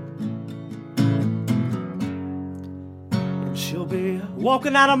 And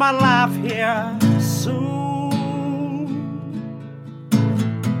walking out of my life here soon.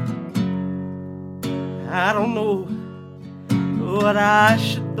 I don't know what I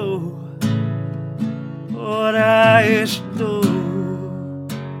should do, what I should do.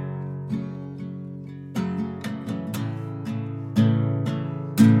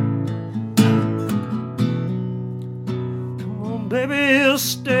 Come on, baby,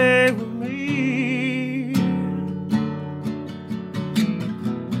 stay with me.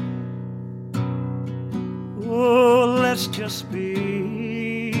 Oh, let's just be.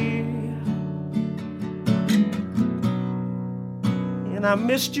 And I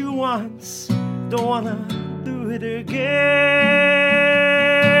missed you once, don't wanna do it again.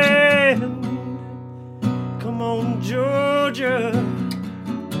 Come on, Georgia,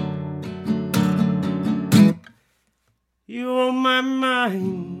 you on my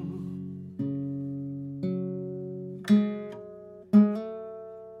mind.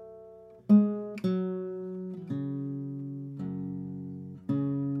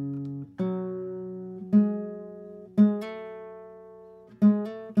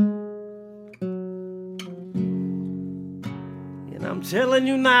 I'm telling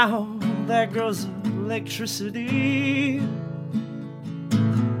you now, that girl's electricity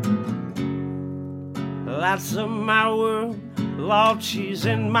lights up my world. Lord, she's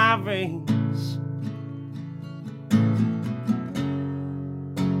in my veins.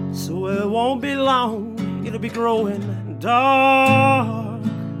 So it won't be long, it'll be growing dark.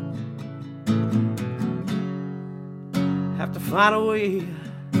 Have to find a way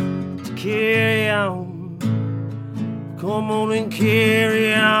to carry on. Come on and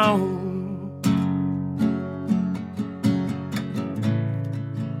carry on.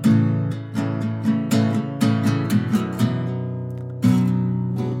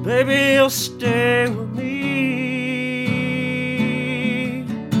 Oh, baby, you'll stay with me.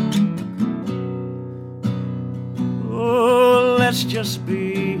 Oh, let's just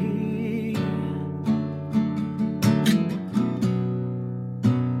be.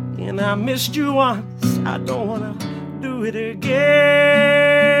 And I missed you once, I don't wanna do it again.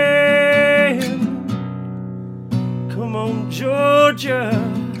 Come on, Georgia,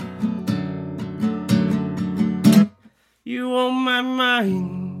 you on my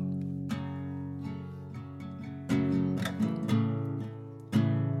mind.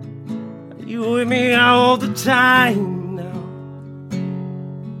 You with me all the time now.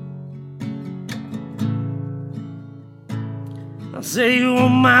 I say you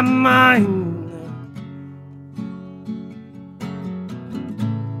on my mind.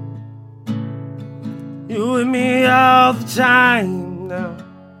 You with me all the time now.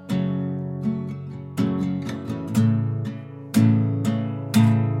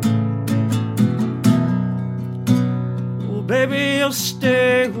 Oh, baby, you'll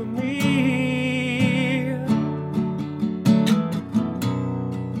stay with me.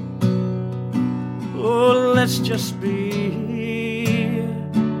 Oh, let's just be.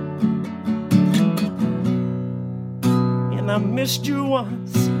 And I missed you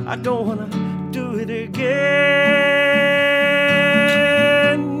once, I don't wanna do it again.